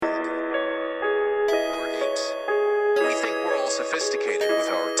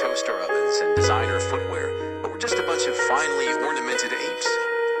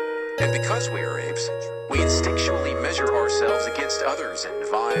And because we are apes, we instinctually measure ourselves against others and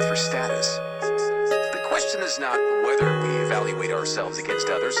vie for status. The question is not whether we evaluate ourselves against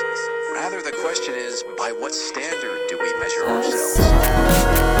others. Rather, the question is, by what standard do we measure ourselves?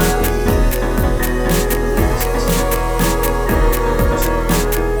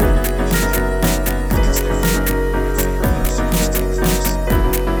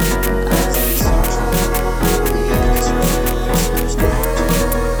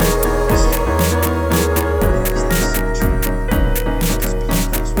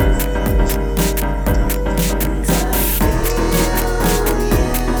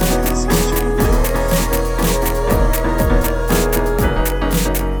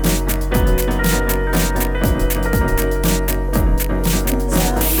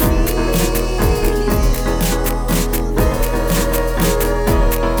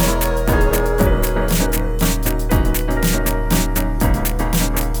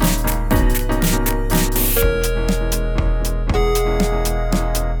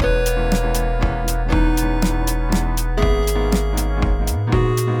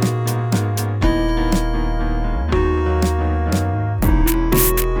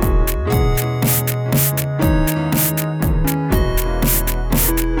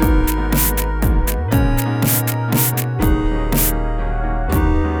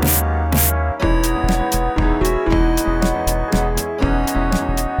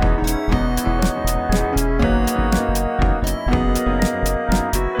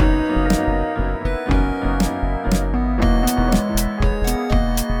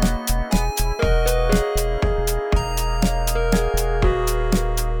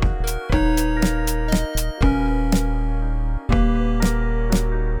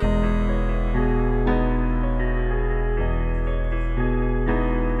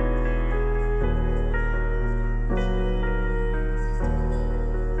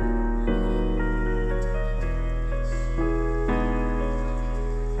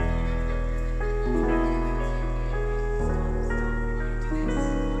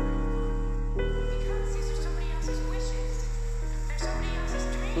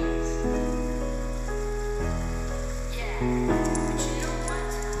 But you know what?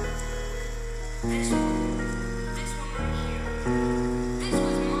 There's